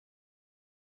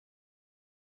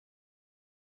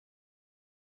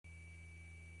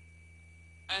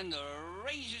And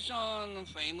races on,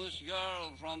 famous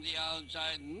girl from the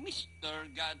outside, Mr.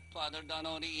 Godfather down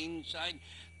on the inside.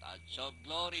 Touch of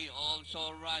glory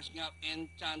also rising up,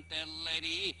 enchanted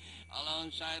lady,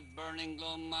 alongside burning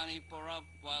glow money for up,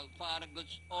 while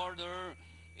Farragut's order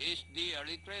is the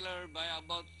early trailer by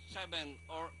about 7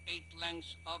 or 8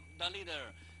 lengths of the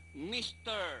leader.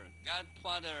 Mr.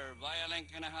 Godfather by a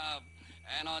length and a half.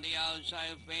 And on the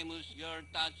outside, famous your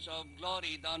touch of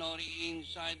glory. Down on the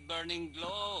inside, burning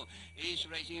glow is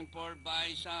racing for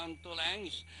by some 2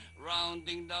 lengths.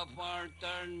 Rounding the far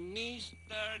turn,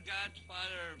 Mr.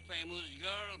 Godfather, famous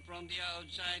girl from the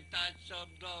outside, touch of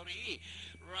glory.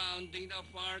 Rounding the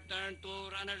far turn, 2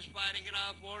 runners fighting it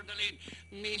out for the lead.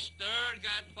 Mr.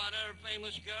 Godfather,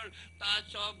 famous girl,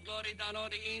 touch of glory down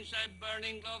on the inside,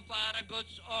 burning glow,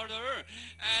 Farragut's order.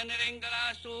 And in the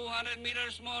last 200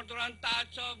 meters more to run,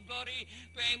 touch of glory,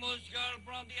 famous girl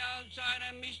from the outside,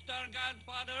 and Mr.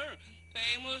 Godfather.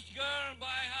 Famous girl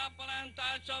by Hapalan,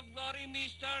 touch of glory,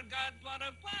 Mr.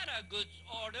 Godfather, Farragut's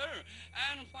order.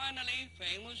 And finally,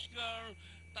 famous girl,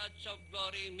 touch of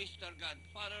glory, Mr.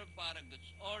 Godfather,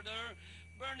 Farragut's order,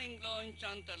 burning glow,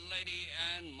 enchanted lady,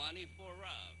 and money for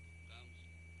Rob.